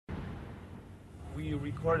we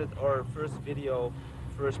recorded our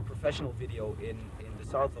first professional video in the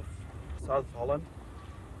south of Holland.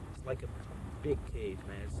 It's like a big cave,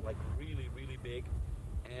 man. It's like really big,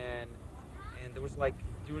 and there was like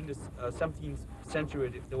during this 17th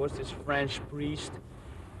century there was this French priest,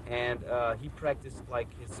 and he practiced like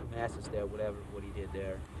his masses there, whatever what he did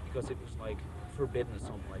there, because it was like forbidden or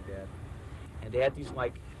something like that. And they had these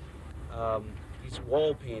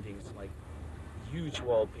wall paintings, like huge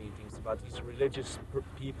wall paintings about these religious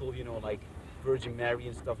people, you know, like Virgin Mary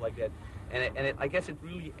and stuff like that. I guess it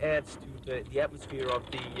really adds to the atmosphere of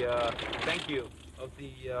the thank you of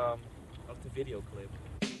the video clip.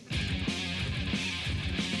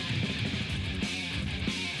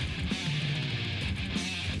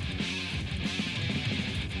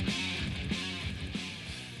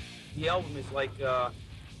 The album is like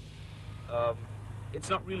it's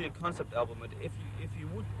not really a concept album. But if you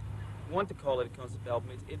would want to call it a concept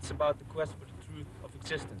album, it's about the quest for the truth of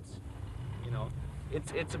existence. You know,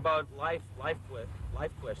 it's about life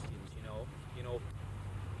questions. You know.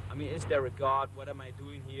 I mean, is there a God? What am I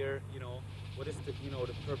doing here? You know, what is the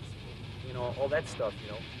the purpose? You know, all that stuff.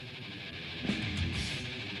 You know.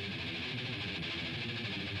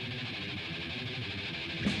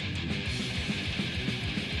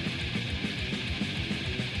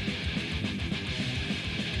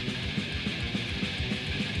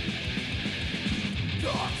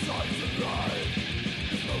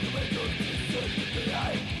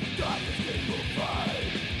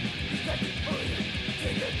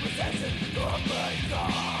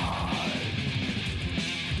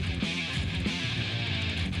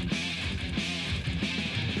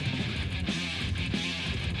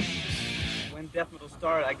 When death metal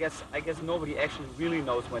started, I guess nobody actually really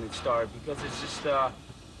knows when it started, because it's just a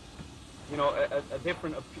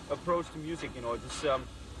different approach to music. You know, just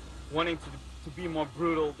wanting to be more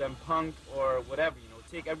brutal than punk or whatever. You know,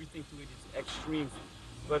 take everything to its extremes.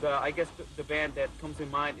 But I guess the band that comes in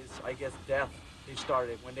mind is, I guess, Death. They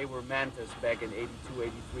started when they were Mantas back in '82,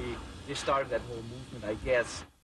 '83. They started that whole movement, I guess.